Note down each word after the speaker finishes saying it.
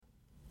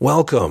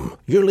Welcome.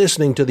 You're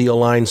listening to The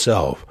Aligned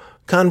Self,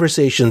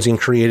 Conversations in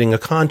Creating a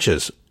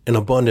Conscious and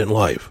Abundant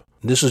Life.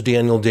 This is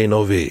Daniel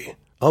D'Neuville.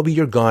 I'll be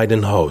your guide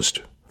and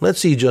host. Let's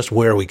see just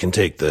where we can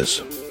take this.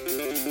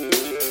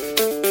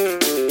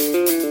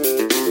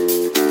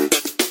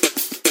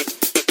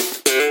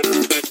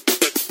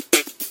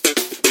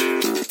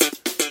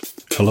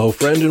 Hello,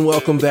 friend, and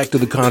welcome back to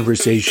the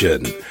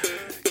conversation.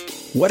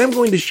 What I'm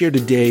going to share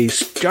today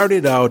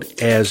started out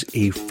as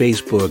a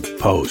Facebook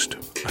post.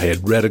 I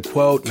had read a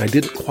quote, and I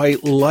didn't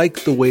quite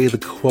like the way the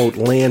quote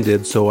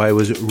landed, so I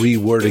was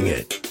rewording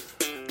it.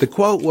 The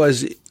quote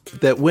was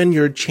that when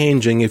you're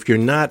changing, if you're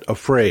not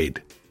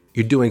afraid,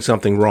 you're doing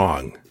something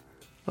wrong.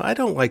 I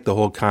don't like the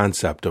whole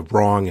concept of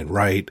wrong and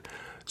right,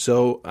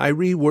 so I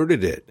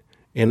reworded it,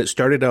 and it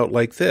started out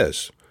like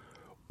this.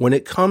 When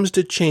it comes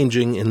to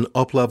changing and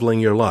up-leveling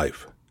your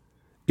life,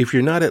 if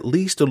you're not at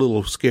least a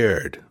little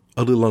scared,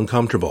 a little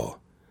uncomfortable,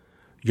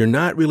 you're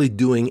not really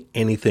doing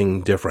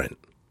anything different.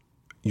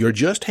 You're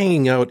just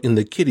hanging out in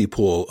the kiddie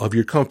pool of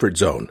your comfort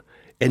zone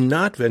and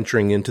not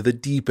venturing into the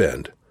deep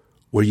end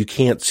where you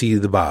can't see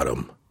the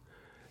bottom.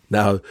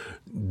 Now,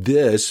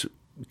 this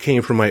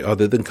came from my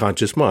other than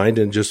conscious mind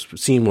and just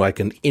seemed like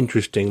an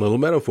interesting little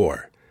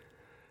metaphor.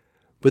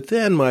 But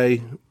then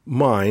my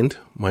mind,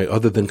 my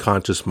other than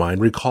conscious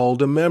mind,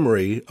 recalled a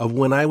memory of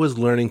when I was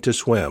learning to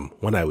swim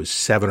when I was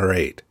 7 or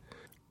 8.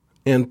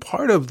 And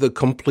part of the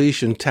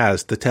completion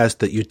test, the test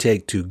that you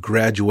take to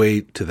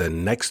graduate to the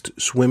next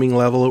swimming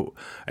level,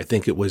 I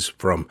think it was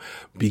from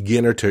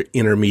beginner to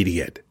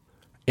intermediate.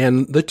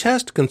 And the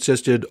test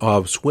consisted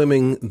of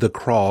swimming the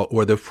crawl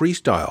or the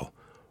freestyle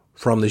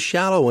from the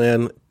shallow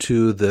end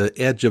to the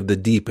edge of the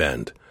deep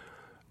end.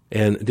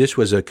 And this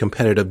was a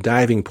competitive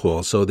diving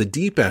pool, so the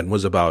deep end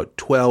was about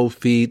 12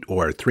 feet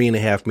or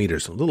 3.5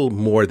 meters, a little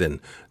more than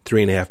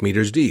 3.5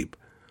 meters deep.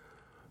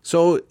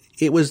 So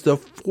it was the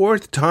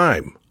 4th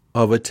time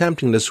of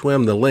attempting to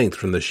swim the length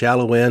from the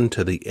shallow end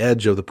to the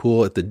edge of the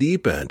pool at the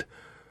deep end,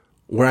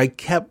 where I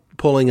kept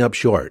pulling up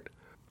short,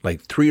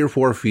 like 3 or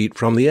 4 feet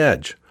from the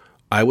edge.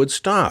 I would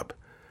stop,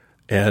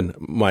 and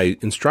my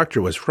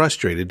instructor was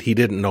frustrated. He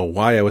didn't know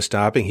why I was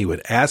stopping. He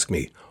would ask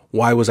me,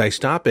 why was I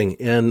stopping?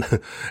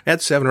 And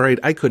at 7 or 8,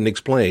 I couldn't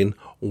explain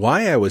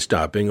why I was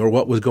stopping or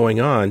what was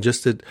going on,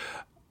 just that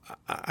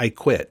I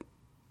quit.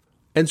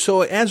 And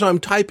so as I'm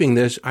typing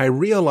this, I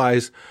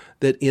realized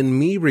that in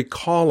me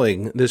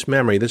recalling this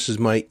memory, this is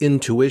my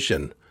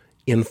intuition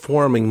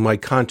informing my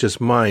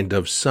conscious mind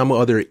of some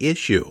other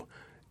issue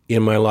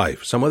in my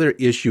life, some other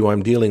issue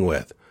I'm dealing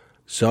with.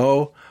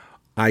 So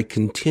I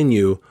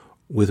continue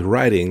with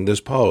writing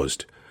this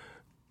post.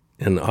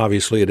 And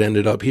obviously it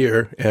ended up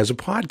here as a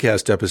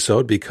podcast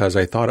episode because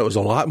I thought it was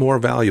a lot more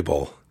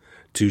valuable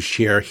to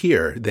share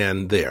here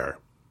than there.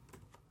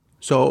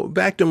 So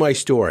back to my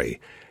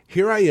story.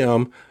 Here I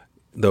am,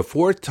 the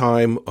 4th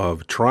time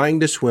of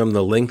trying to swim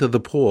the length of the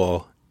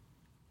pool,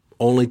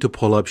 only to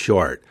pull up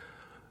short.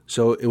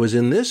 So it was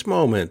in this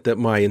moment that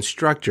my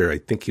instructor, I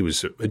think he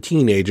was a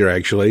teenager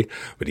actually,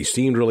 but he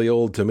seemed really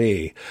old to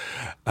me,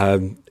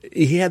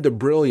 he had the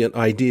brilliant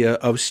idea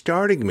of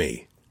starting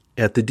me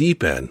at the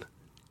deep end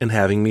and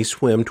having me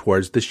swim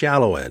towards the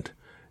shallow end.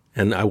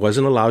 And I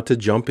wasn't allowed to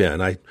jump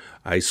in.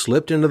 I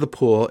slipped into the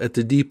pool at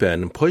the deep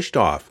end and pushed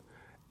off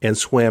and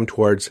swam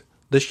towards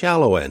the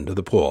shallow end of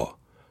the pool.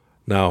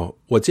 Now,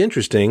 what's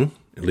interesting,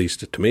 at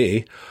least to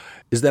me,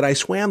 is that I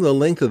swam the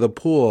length of the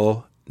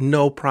pool,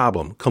 no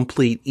problem,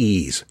 complete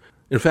ease.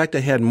 In fact, I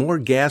had more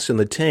gas in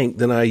the tank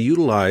than I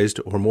utilized,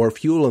 or more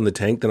fuel in the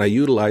tank than I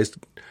utilized,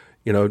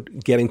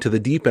 getting to the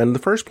deep end in the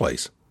first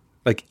place.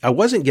 Like, I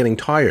wasn't getting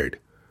tired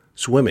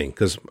swimming,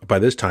 because by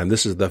this time,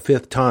 this is the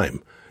 5th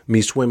time,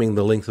 me swimming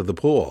the length of the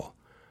pool.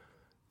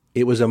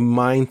 It was a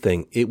mind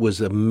thing. It was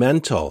a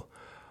mental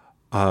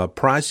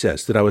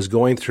process that I was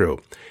going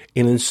through.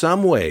 And in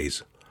some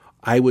ways,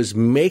 I was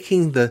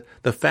making the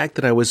fact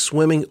that I was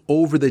swimming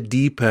over the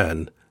deep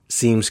end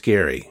seem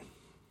scary.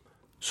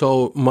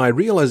 So my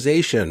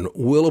realization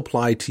will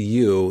apply to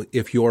you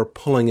if you're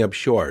pulling up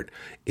short,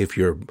 if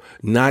you're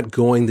not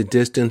going the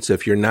distance,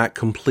 if you're not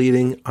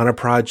completing on a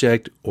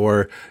project,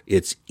 or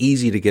it's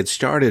easy to get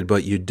started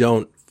but you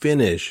don't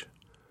finish,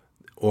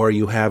 or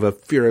you have a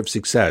fear of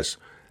success.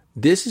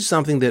 This is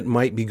something that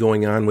might be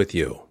going on with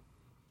you.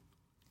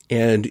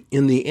 And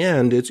in the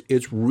end,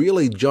 it's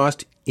really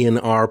just in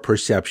our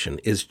perception.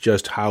 It's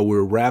just how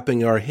we're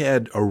wrapping our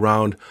head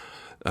around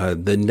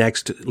the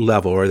next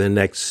level or the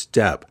next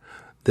step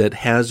that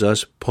has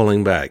us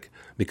pulling back.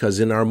 Because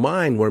in our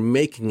mind, we're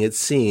making it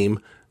seem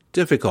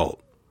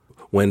difficult.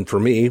 When for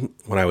me,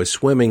 when I was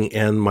swimming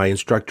and my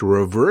instructor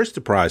reversed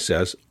the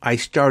process, I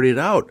started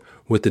out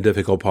with the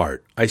difficult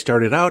part. I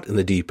started out in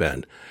the deep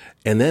end.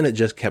 And then it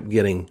just kept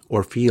getting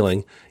or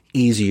feeling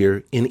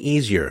easier and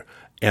easier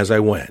as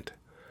I went.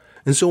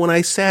 And so when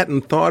I sat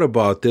and thought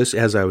about this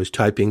as I was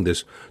typing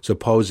this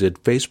supposed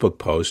Facebook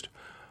post,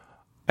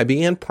 I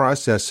began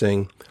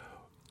processing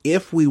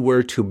if we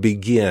were to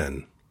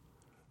begin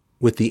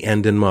with the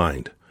end in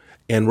mind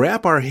and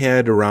wrap our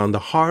head around the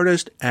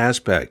hardest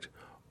aspect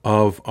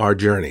of our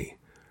journey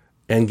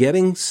and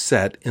getting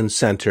set and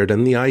centered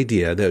in the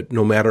idea that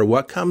no matter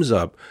what comes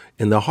up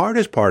in the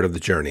hardest part of the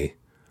journey,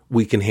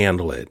 we can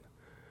handle it.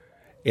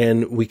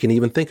 And we can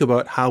even think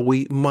about how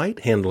we might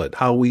handle it,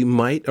 how we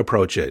might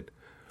approach it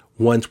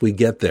once we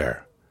get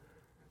there.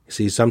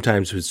 See,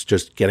 sometimes it's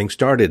just getting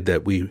started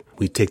that we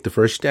take the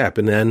first step,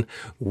 and then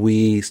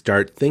we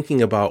start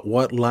thinking about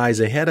what lies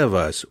ahead of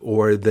us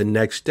or the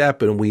next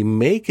step, and we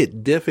make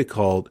it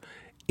difficult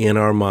in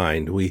our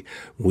mind.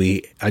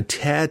 We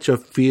attach a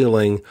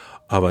feeling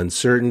of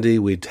uncertainty.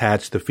 We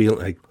attach the feeling,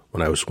 like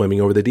when I was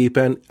swimming over the deep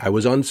end, I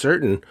was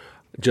uncertain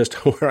just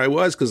where I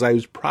was because I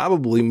was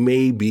probably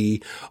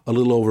maybe a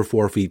little over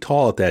 4 feet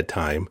tall at that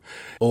time,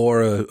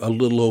 or a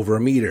little over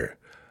a meter.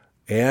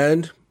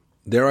 And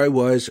there I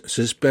was,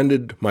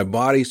 suspended, my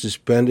body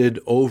suspended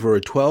over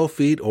 12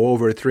 feet,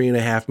 over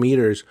 3.5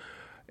 meters,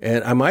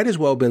 and I might as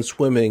well have been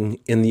swimming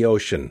in the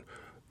ocean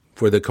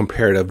for the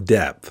comparative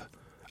depth.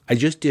 I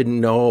just didn't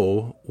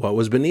know what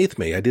was beneath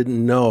me. I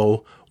didn't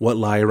know what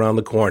lay around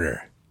the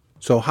corner.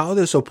 So how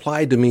this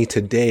applied to me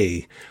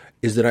today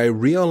is that I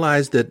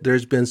realized that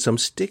there's been some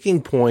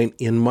sticking point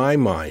in my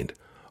mind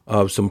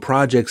of some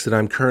projects that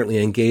I'm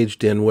currently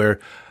engaged in where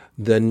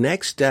the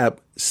next step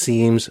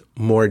seems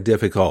more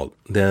difficult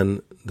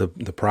than the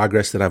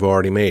progress that I've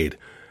already made.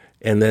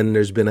 And then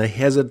there's been a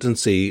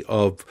hesitancy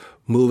of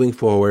moving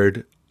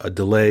forward, a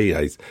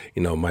delay.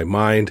 My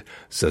mind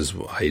says,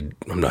 well,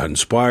 I'm not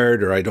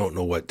inspired, or I don't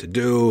know what to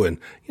do. And,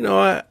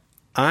 I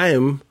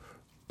am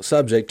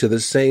subject to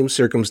the same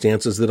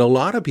circumstances that a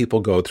lot of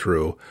people go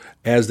through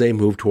as they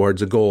move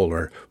towards a goal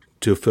or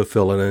to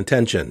fulfill an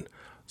intention.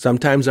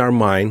 Sometimes our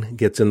mind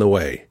gets in the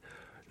way.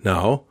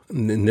 Now,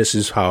 and this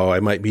is how I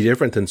might be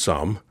different than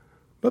some,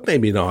 but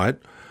maybe not.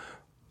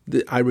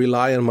 I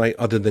rely on my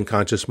other than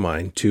conscious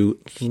mind to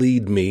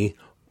lead me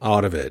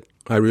out of it.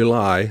 I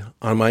rely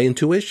on my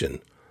intuition.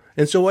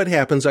 And so what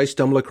happens, I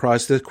stumble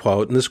across this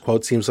quote, and this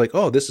quote seems like,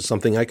 oh, this is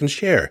something I can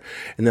share.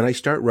 And then I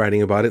start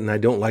writing about it, and I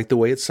don't like the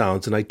way it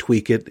sounds, and I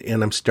tweak it,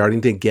 and I'm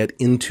starting to get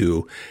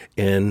into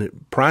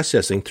and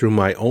processing through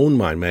my own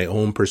mind, my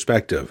own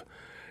perspective.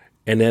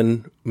 And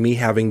then me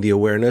having the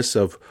awareness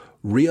of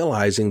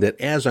realizing that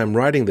as I'm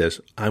writing this,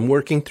 I'm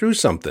working through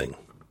something.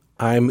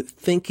 I'm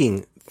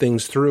thinking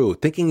things through,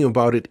 thinking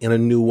about it in a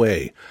new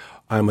way.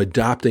 I'm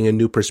adopting a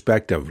new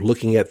perspective,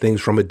 looking at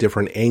things from a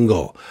different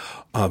angle,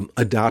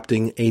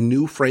 adopting a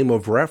new frame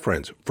of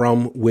reference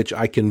from which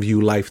I can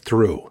view life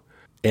through.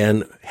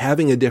 And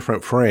having a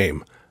different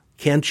frame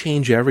can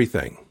change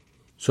everything.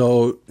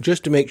 So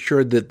just to make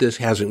sure that this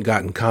hasn't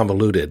gotten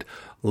convoluted,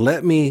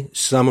 let me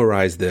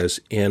summarize this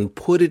and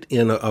put it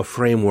in a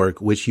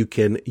framework which you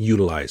can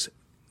utilize,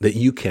 that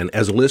you can,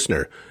 as a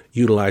listener,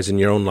 utilize in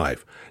your own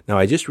life. Now,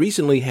 I just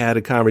recently had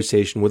a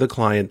conversation with a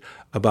client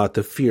about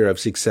the fear of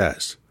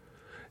success.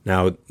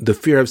 Now, the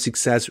fear of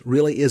success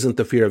really isn't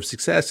the fear of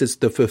success. It's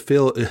the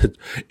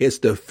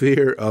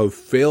fear of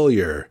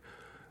failure,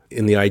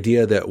 in the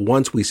idea that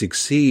once we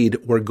succeed,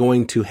 we're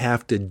going to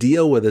have to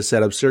deal with a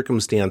set of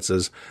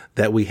circumstances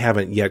that we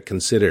haven't yet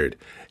considered.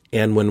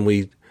 And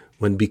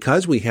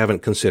because we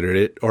haven't considered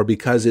it, or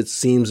because it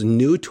seems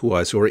new to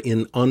us or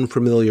in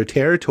unfamiliar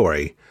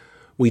territory,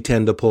 we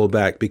tend to pull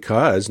back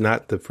because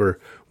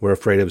we're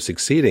afraid of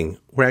succeeding.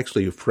 We're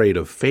actually afraid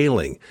of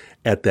failing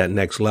at that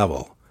next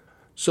level.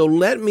 So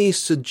let me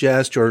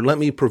suggest, or let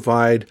me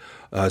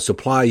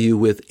supply you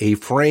with a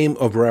frame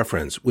of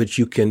reference which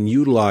you can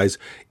utilize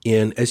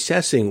in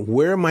assessing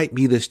where might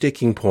be the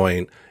sticking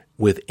point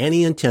with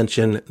any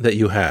intention that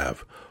you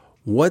have.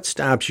 What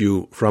stops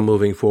you from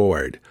moving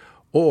forward?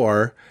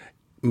 Or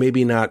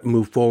maybe not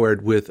move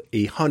forward with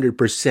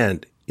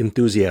 100%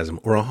 enthusiasm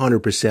or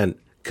 100%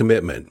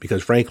 commitment.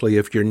 Because frankly,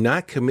 if you're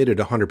not committed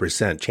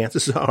 100%,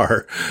 chances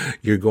are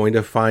you're going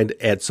to find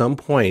at some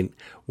point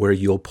where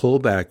you'll pull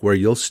back, where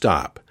you'll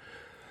stop.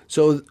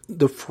 So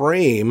the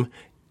frame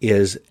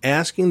is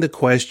asking the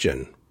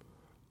question,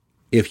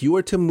 if you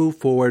were to move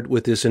forward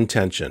with this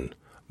intention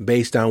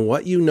based on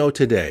what you know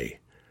today,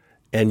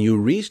 and you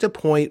reached a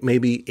point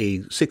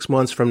maybe 6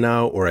 months from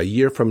now or a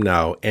year from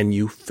now, and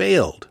you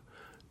failed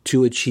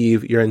to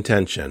achieve your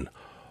intention,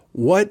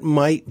 what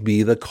might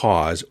be the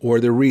cause or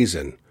the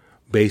reason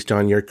based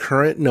on your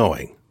current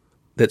knowing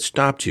that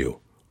stopped you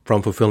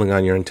from fulfilling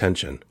on your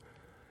intention?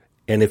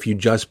 And if you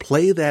just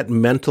play that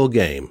mental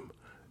game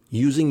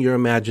using your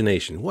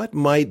imagination, what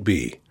might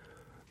be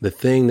the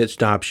thing that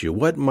stops you?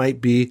 What might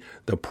be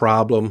the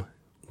problem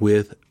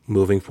with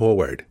moving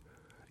forward?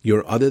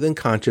 Your other than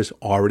conscious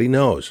already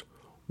knows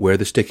where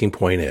the sticking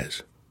point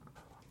is.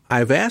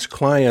 I've asked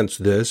clients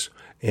this,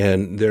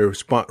 and their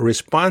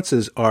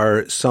responses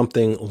are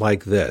something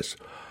like this.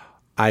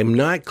 I'm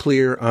not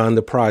clear on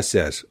the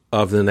process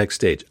of the next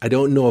stage. I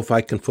don't know if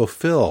I can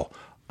fulfill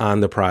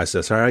on the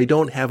process, or I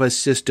don't have a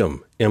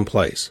system in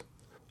place.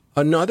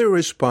 Another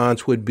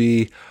response would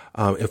be,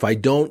 if I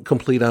don't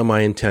complete on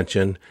my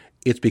intention,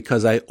 it's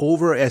because I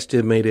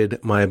overestimated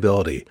my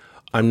ability.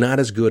 I'm not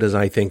as good as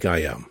I think I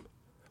am.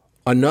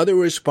 Another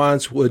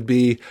response would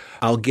be,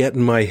 I'll get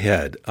in my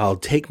head. I'll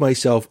take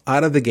myself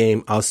out of the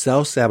game. I'll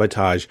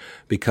self-sabotage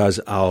because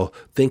I'll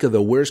think of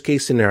the worst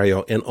case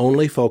scenario and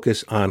only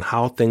focus on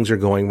how things are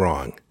going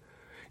wrong.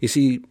 You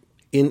see,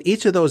 in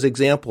each of those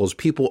examples,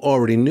 people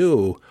already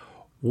knew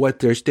what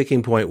their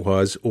sticking point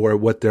was or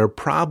what their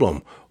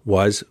problem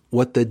was,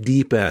 what the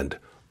deep end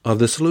of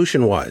the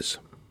solution was.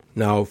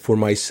 Now, for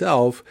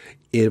myself,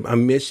 if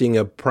I'm missing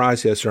a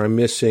process or I'm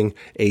missing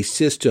a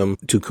system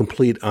to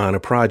complete on a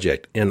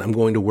project, and I'm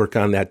going to work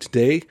on that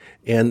today,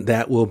 and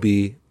that will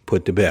be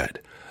put to bed.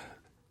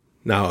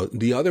 Now,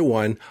 the other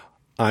one,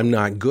 I'm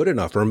not good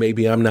enough, or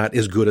maybe I'm not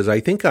as good as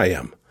I think I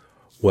am.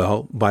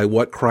 Well, by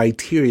what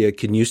criteria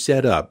can you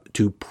set up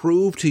to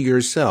prove to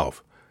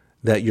yourself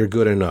that you're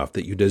good enough,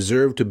 that you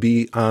deserve to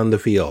be on the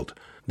field,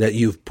 that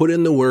you've put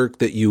in the work,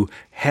 that you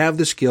have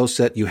the skill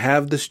set, you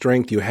have the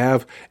strength, you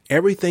have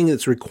everything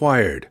that's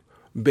required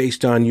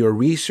based on your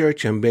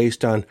research and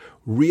based on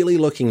really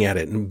looking at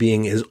it and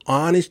being as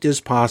honest as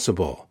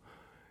possible.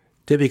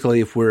 Typically,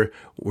 if we're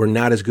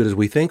not as good as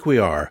we think we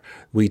are,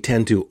 we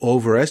tend to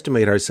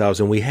overestimate ourselves,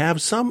 and we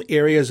have some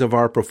areas of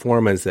our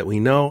performance that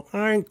we know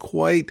aren't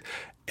quite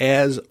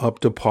as up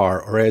to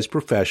par or as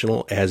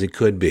professional as it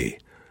could be.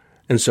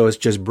 And so it's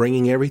just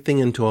bringing everything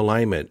into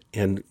alignment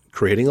and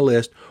creating a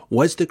list.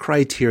 What's the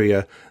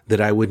criteria that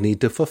I would need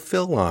to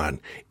fulfill on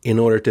in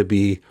order to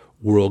be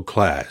world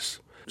class?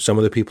 Some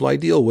of the people I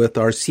deal with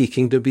are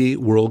seeking to be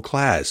world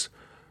class.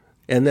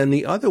 And then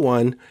the other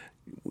one,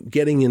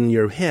 getting in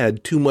your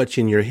head, too much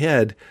in your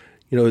head,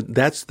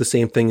 that's the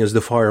same thing as the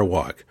fire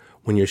walk.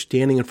 When you're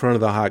standing in front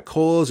of the hot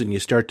coals and you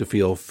start to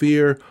feel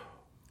fear,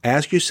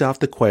 ask yourself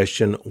the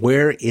question,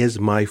 where is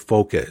my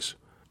focus?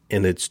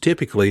 And it's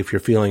typically, if you're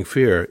feeling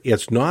fear,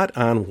 it's not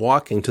on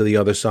walking to the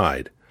other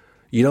side.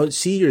 You don't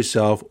see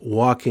yourself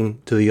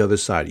walking to the other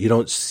side. You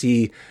don't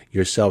see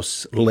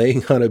yourself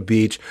laying on a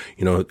beach,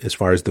 as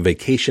far as the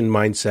vacation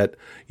mindset.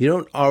 You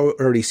don't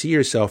already see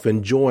yourself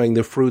enjoying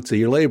the fruits of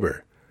your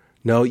labor.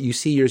 No, you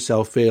see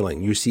yourself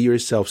failing. You see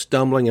yourself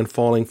stumbling and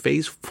falling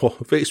face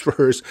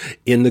first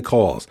in the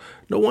coals.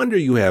 No wonder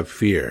you have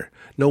fear.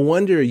 No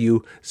wonder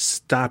you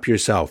stop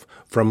yourself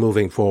from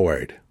moving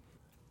forward.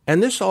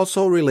 And this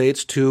also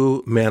relates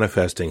to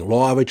manifesting,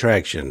 law of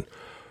attraction.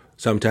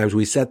 Sometimes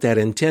we set that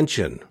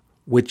intention,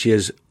 which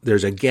is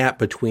there's a gap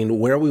between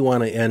where we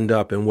want to end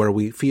up and where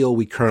we feel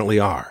we currently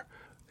are.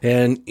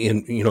 And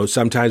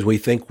sometimes we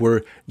think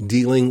we're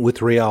dealing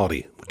with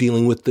reality,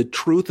 dealing with the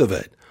truth of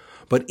it.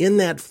 But in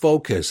that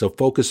focus of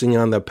focusing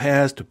on the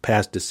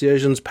past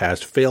decisions,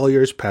 past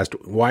failures, past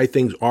why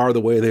things are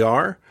the way they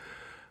are,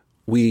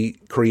 we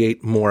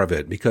create more of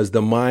it because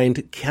the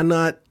mind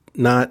cannot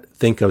not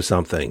think of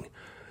something.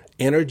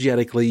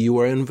 Energetically, you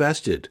are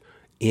invested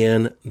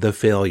in the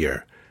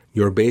failure.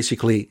 You're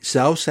basically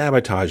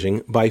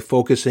self-sabotaging by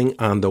focusing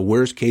on the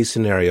worst-case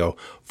scenario,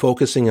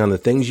 focusing on the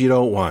things you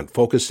don't want,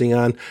 focusing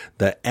on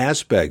the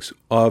aspects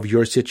of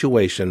your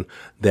situation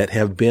that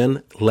have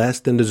been less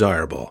than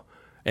desirable,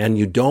 and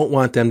you don't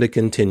want them to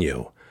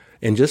continue.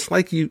 And just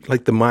like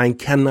the mind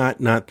cannot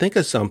not think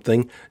of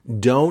something,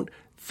 don't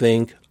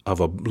think of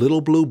a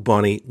little blue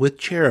bunny with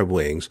cherub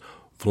wings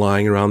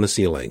flying around the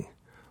ceiling.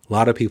 A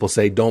lot of people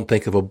say don't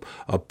think of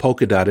a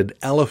polka-dotted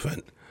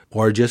elephant.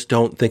 Or just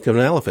don't think of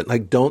an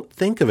elephant. Don't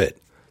think of it.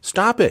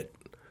 Stop it.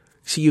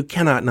 See, you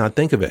cannot not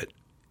think of it.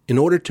 In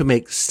order to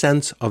make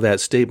sense of that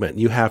statement,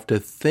 you have to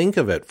think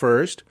of it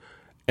first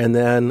and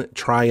then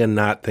try and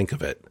not think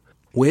of it,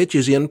 which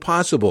is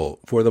impossible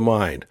for the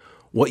mind.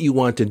 What you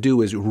want to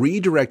do is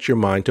redirect your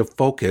mind to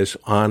focus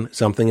on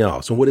something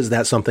else. And what is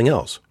that something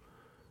else?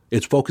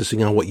 It's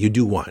focusing on what you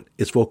do want.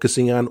 It's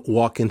focusing on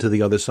walking to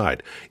the other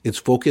side. It's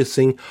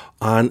focusing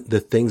on the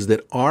things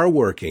that are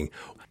working.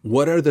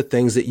 What are the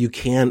things that you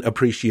can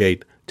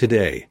appreciate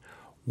today?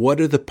 What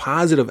are the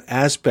positive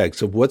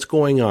aspects of what's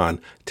going on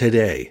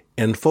today?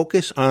 And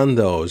focus on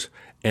those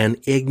and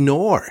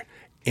ignore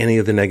any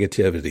of the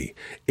negativity.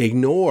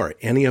 Ignore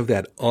any of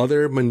that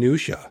other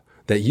minutia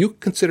that you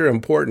consider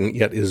important,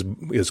 yet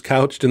is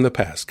couched in the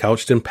past,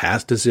 couched in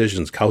past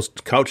decisions,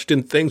 couched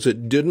in things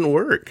that didn't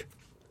work.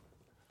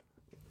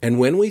 And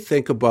when I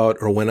think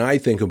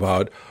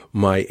about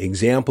my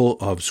example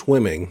of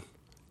swimming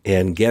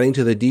and getting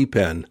to the deep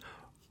end,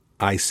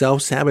 I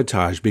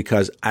self-sabotage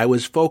because I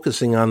was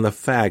focusing on the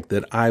fact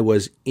that I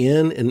was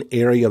in an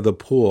area of the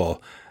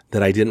pool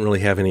that I didn't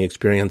really have any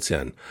experience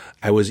in.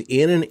 I was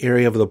in an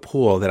area of the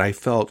pool that I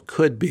felt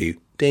could be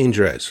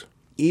dangerous,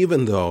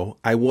 even though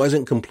I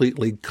wasn't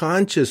completely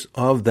conscious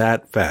of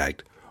that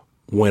fact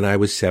when I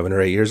was 7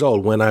 or 8 years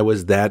old. When I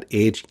was that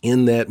age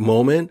in that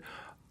moment,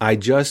 I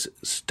just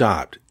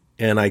stopped,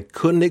 and I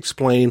couldn't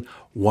explain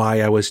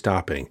why I was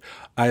stopping.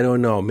 I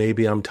don't know,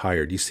 maybe I'm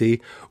tired. You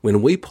see,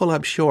 when we pull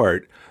up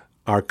short,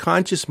 our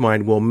conscious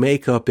mind will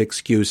make up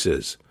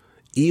excuses,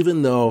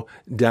 even though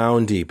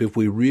down deep, if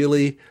we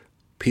really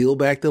peel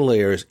back the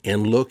layers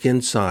and look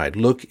inside,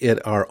 look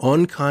at our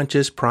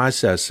unconscious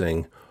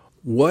processing,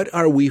 what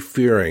are we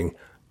fearing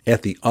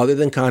at the other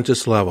than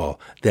conscious level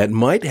that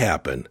might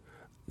happen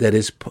that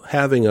is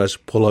having us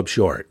pull up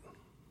short?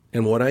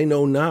 And what I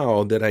know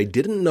now that I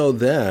didn't know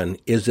then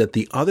is that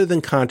the other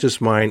than conscious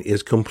mind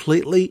is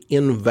completely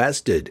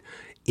invested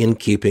in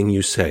keeping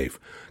you safe,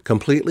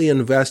 completely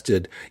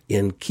invested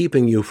in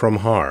keeping you from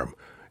harm.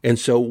 And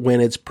so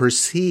when it's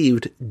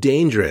perceived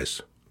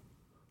dangerous,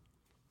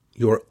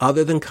 your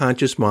other than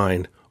conscious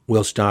mind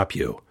will stop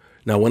you.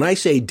 Now, when I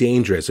say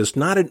dangerous, it's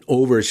not an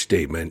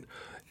overstatement,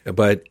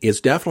 but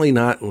it's definitely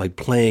not like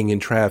playing in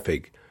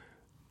traffic.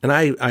 And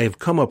I have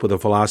come up with a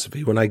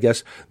philosophy when I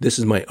guess this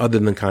is my other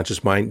than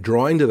conscious mind,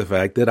 drawing to the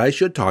fact that I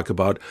should talk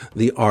about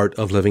the art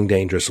of living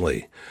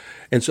dangerously.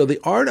 And so the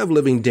art of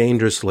living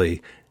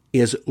dangerously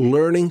is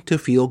learning to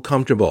feel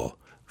comfortable,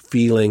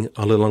 feeling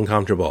a little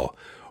uncomfortable,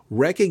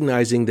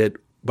 recognizing that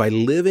by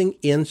living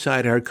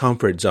inside our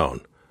comfort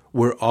zone,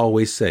 we're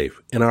always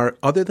safe. And our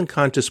other than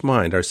conscious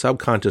mind, our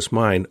subconscious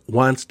mind,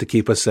 wants to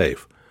keep us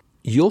safe.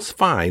 You'll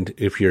find,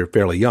 if you're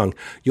fairly young,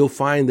 you'll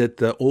find that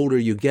the older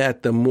you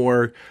get, the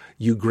more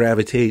you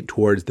gravitate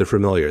towards the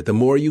familiar, the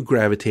more you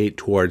gravitate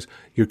towards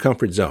your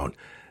comfort zone.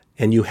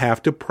 And you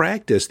have to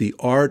practice the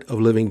art of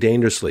living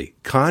dangerously,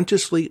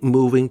 consciously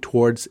moving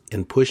towards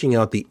and pushing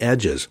out the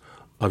edges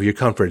of your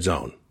comfort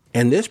zone.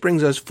 And this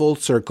brings us full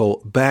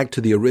circle back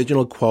to the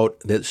original quote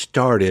that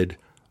started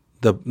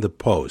the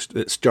post,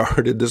 that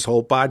started this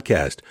whole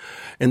podcast.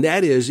 And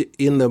that is,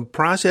 in the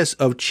process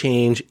of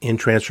change and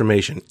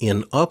transformation,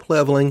 in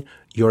up-leveling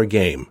your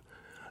game,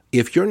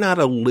 if you're not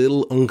a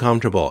little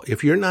uncomfortable,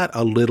 if you're not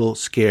a little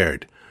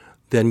scared,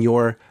 then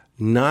you're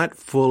not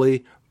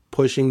fully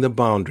pushing the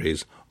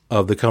boundaries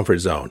of the comfort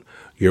zone.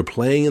 You're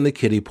playing in the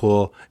kiddie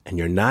pool and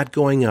you're not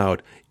going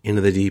out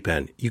into the deep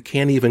end. You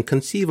can't even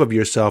conceive of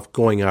yourself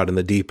going out in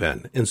the deep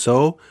end. And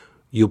so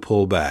you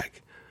pull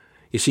back.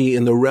 You see,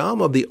 in the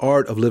realm of the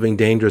art of living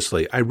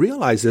dangerously, I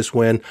realized this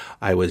when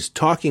I was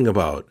talking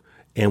about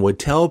and would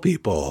tell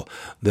people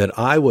that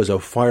I was a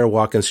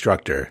firewalk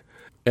instructor.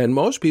 And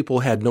most people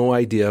had no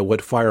idea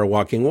what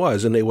firewalking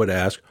was, and they would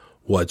ask,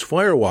 what's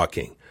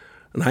firewalking?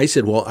 And I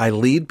said, well, I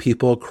lead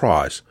people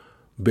across,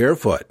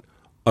 barefoot,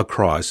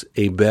 across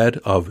a bed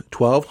of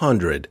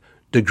 1,200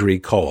 degree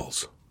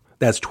coals.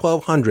 That's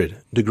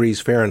 1,200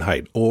 degrees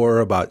Fahrenheit, or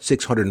about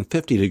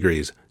 650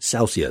 degrees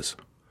Celsius.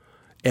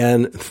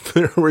 And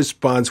their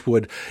response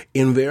would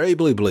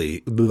invariably be,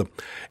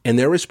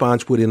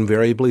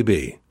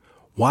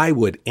 why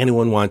would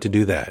anyone want to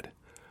do that?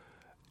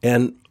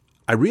 And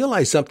I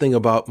realized something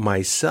about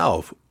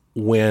myself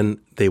when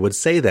they would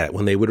say that,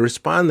 when they would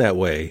respond that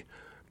way,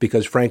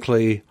 because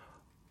frankly,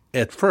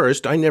 at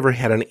first, I never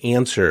had an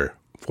answer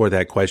for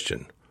that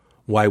question.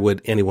 Why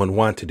would anyone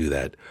want to do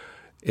that?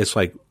 It's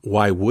like,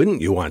 why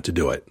wouldn't you want to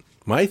do it?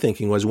 My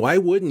thinking was, why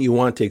wouldn't you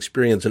want to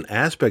experience an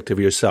aspect of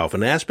yourself,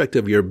 an aspect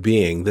of your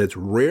being that's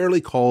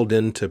rarely called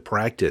into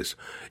practice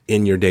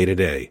in your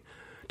day-to-day,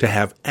 to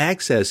have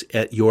access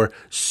at your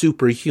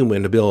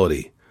superhuman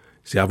ability?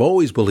 See, I've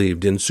always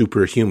believed in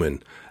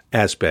superhuman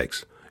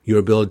aspects, your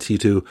ability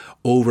to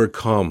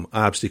overcome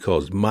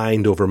obstacles,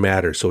 mind over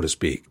matter, so to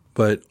speak.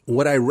 But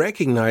what I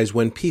recognized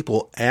when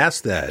people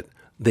asked that,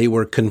 they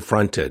were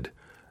confronted.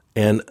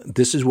 And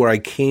this is where I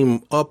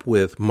came up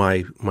with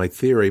my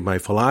theory, my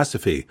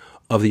philosophy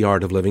of the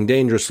art of living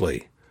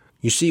dangerously.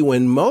 You see,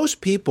 when most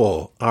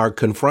people are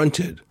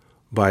confronted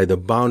by the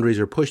boundaries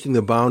or pushing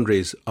the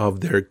boundaries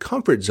of their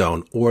comfort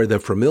zone or the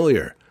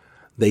familiar,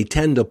 they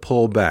tend to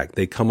pull back.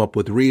 They come up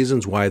with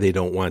reasons why they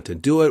don't want to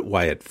do it,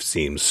 why it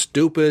seems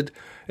stupid.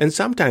 And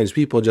sometimes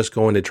people just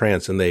go into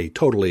trance and they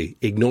totally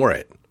ignore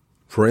it.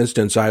 For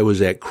instance, I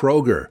was at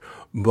Kroger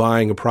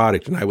buying a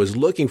product and I was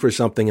looking for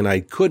something and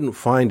I couldn't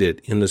find it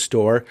in the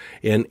store.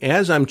 And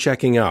as I'm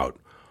checking out,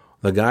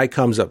 the guy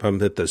comes up,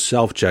 I'm at the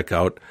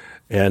self-checkout,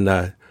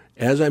 and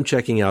as I'm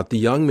checking out, the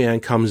young man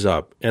comes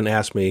up and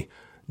asks me,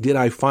 did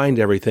I find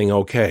everything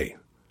okay?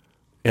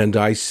 And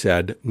I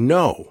said,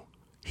 no.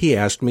 He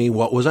asked me,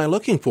 what was I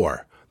looking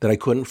for that I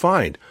couldn't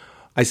find?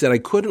 I said, I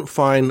couldn't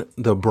find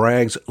the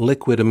Bragg's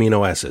liquid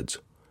amino acids.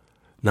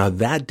 Now,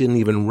 that didn't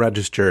even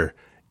register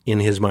in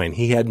his mind.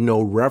 He had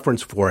no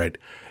reference for it.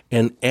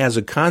 And as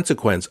a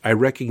consequence, I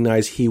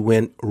recognized he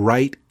went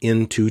right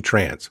into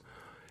trance.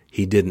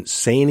 He didn't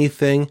say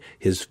anything.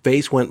 His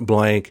face went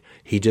blank.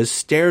 He just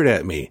stared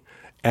at me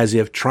as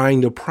if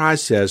trying to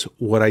process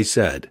what I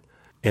said.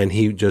 And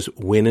he just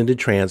went into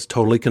trance,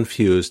 totally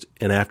confused,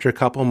 and after a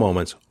couple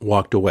moments,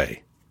 walked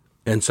away.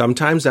 And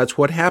sometimes that's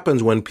what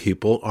happens when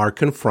people are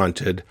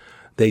confronted.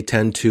 They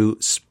tend to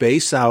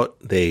space out.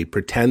 They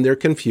pretend they're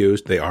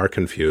confused. They are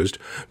confused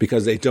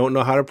because they don't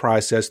know how to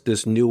process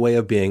this new way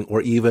of being,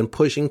 or even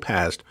pushing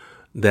past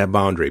that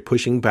boundary,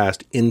 pushing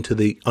past into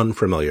the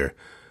unfamiliar,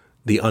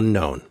 the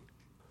unknown.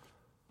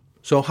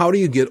 So how do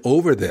you get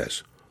over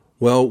this?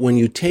 Well, when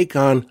you take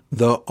on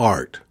the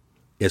art,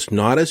 it's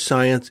not a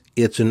science,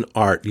 it's an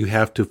art. You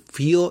have to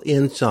feel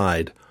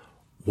inside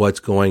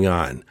what's going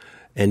on.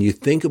 And you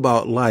think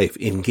about life,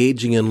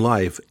 engaging in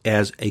life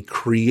as a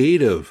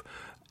creative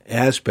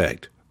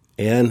aspect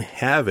and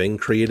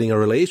creating a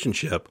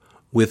relationship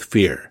with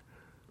fear.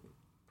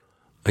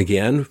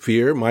 Again,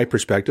 fear, my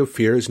perspective,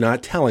 fear is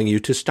not telling you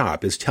to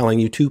stop. It's telling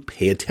you to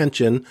pay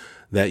attention,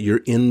 that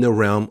you're in the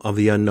realm of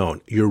the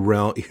unknown.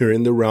 You're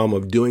in the realm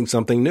of doing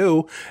something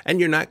new, and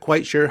you're not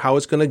quite sure how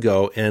it's going to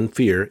go, and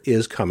fear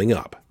is coming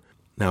up.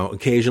 Now,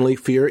 occasionally,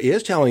 fear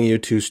is telling you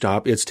to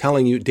stop. It's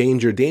telling you,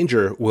 danger,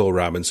 danger, Will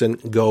Robinson,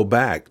 go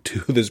back to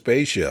the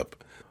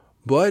spaceship.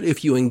 But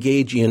if you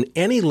engage in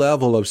any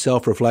level of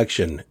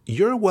self-reflection,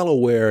 you're well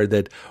aware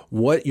that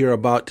what you're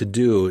about to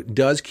do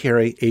does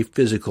carry a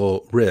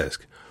physical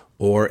risk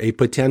or a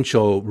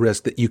potential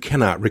risk that you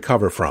cannot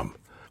recover from.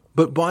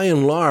 But by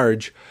and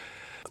large,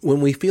 when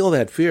we feel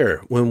that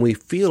fear, when we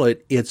feel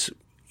it, it's,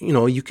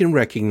 you can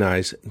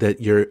recognize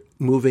that you're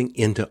moving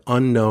into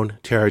unknown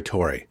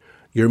territory.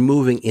 You're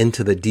moving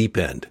into the deep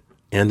end.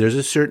 And there's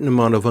a certain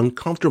amount of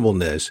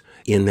uncomfortableness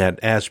in that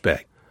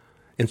aspect.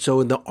 And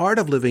so in the art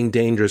of living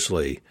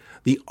dangerously,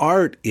 the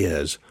art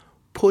is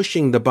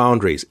pushing the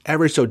boundaries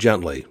ever so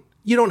gently.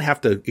 You don't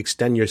have to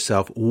extend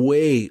yourself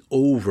way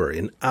over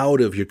and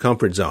out of your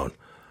comfort zone.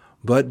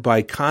 But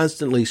by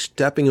constantly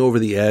stepping over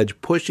the edge,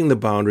 pushing the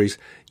boundaries,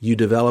 you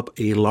develop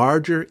a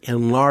larger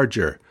and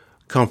larger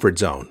comfort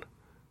zone,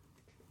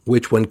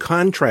 which when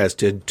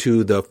contrasted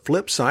to the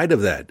flip side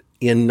of that,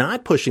 in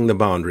not pushing the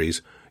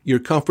boundaries, your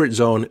comfort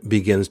zone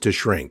begins to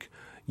shrink.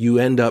 You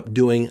end up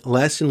doing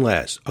less and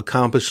less,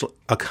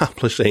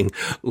 accomplishing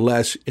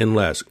less and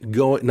less,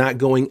 not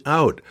going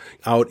out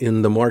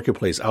in the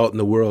marketplace, out in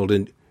the world,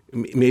 and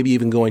maybe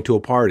even going to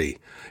a party.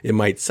 It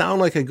might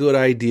sound like a good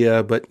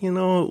idea, but,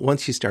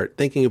 once you start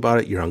thinking about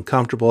it, you're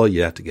uncomfortable,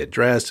 you have to get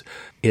dressed.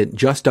 It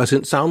just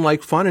doesn't sound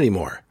like fun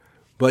anymore.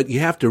 But you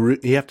have to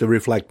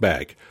reflect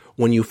back.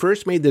 When you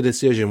first made the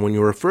decision, when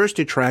you were first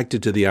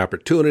attracted to the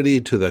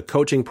opportunity, to the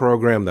coaching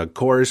program, the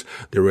course,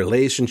 the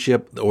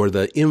relationship, or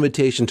the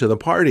invitation to the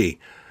party,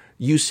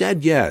 you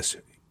said yes.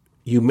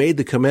 You made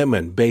the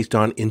commitment based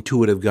on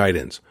intuitive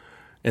guidance.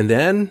 And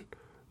then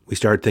we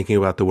started thinking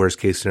about the worst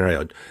case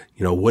scenario.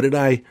 What did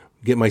I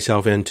get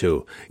myself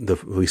into?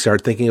 We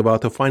start thinking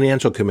about the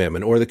financial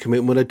commitment or the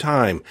commitment of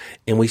time.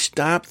 And we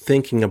stopped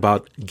thinking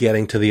about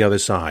getting to the other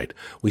side.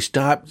 We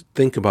stopped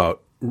thinking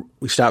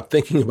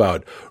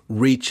about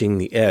reaching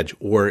the edge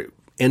or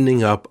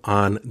ending up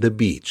on the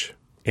beach.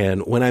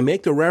 And when I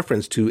make the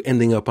reference to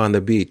ending up on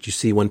the beach, you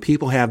see, when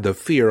people have the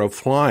fear of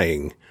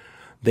flying,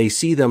 they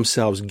see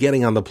themselves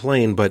getting on the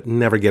plane but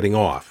never getting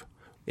off.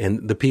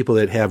 And the people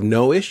that have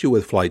no issue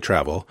with flight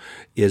travel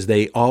is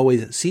they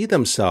always see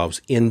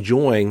themselves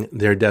enjoying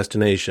their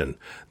destination.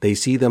 They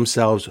see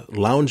themselves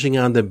lounging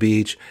on the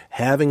beach,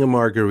 having a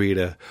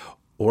margarita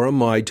or a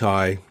Mai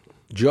Tai,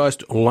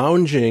 just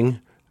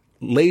lounging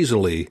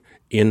lazily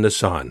in the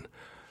sun.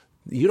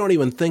 You don't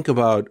even think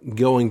about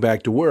going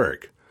back to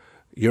work.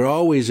 You're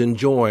always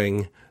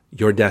enjoying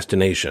your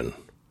destination.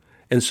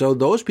 And so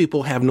those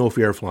people have no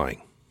fear of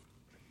flying.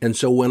 And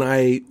so when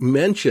I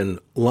mention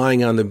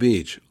lying on the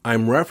beach,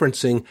 I'm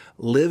referencing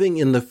living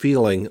in the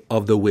feeling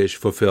of the wish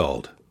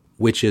fulfilled,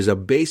 which is a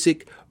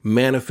basic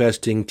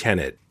manifesting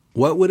tenet.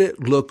 What would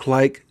it look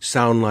like,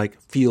 sound like,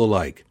 feel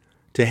like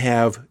to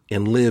have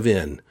and live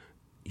in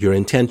your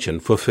intention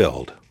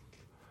fulfilled?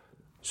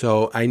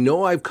 So I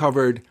know I've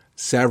covered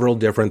several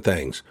different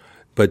things,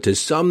 but to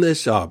sum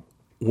this up,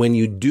 when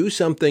you do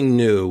something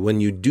new,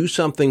 when you do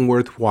something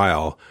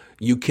worthwhile,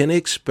 you can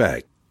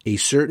expect a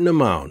certain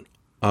amount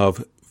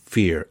of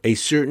fear, a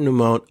certain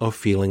amount of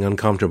feeling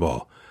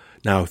uncomfortable.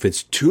 Now, if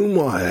it's too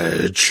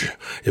much,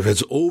 if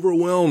it's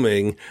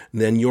overwhelming,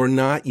 then you're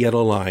not yet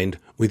aligned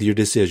with your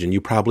decision.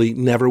 You probably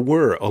never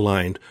were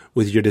aligned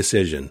with your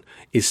decision.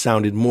 It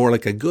sounded more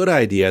like a good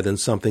idea than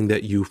something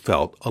that you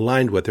felt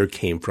aligned with or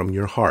came from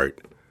your heart.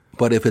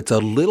 But if it's a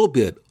little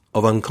bit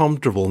of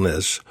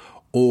uncomfortableness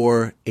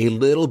or a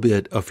little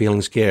bit of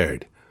feeling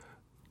scared,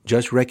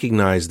 just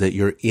recognize that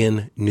you're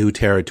in new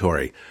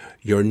territory.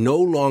 You're no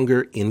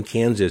longer in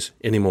Kansas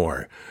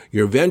anymore.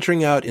 You're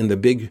venturing out in the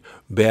big,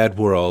 bad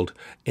world,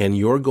 and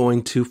you're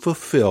going to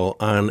fulfill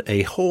on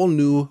a whole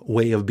new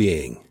way of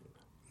being.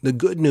 The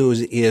good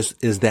news is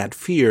that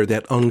fear,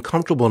 that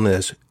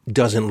uncomfortableness,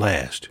 doesn't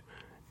last.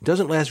 It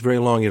doesn't last very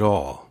long at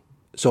all.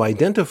 So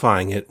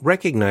identifying it,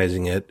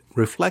 recognizing it,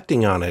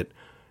 reflecting on it,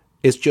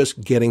 it's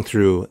just getting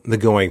through the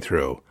going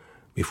through.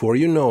 Before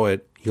you know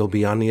it, you'll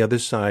be on the other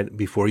side.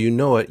 Before you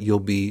know it, you'll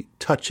be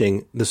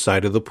touching the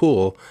side of the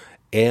pool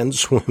and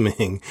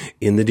swimming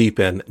in the deep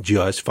end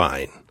just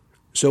fine.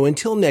 So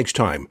until next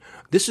time,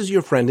 this is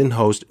your friend and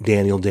host,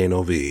 Daniel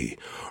Dano V,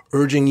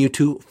 urging you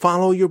to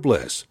follow your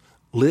bliss,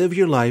 live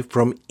your life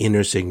from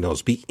inner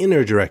signals, be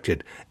inner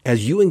directed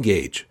as you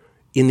engage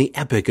in the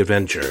epic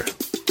adventure.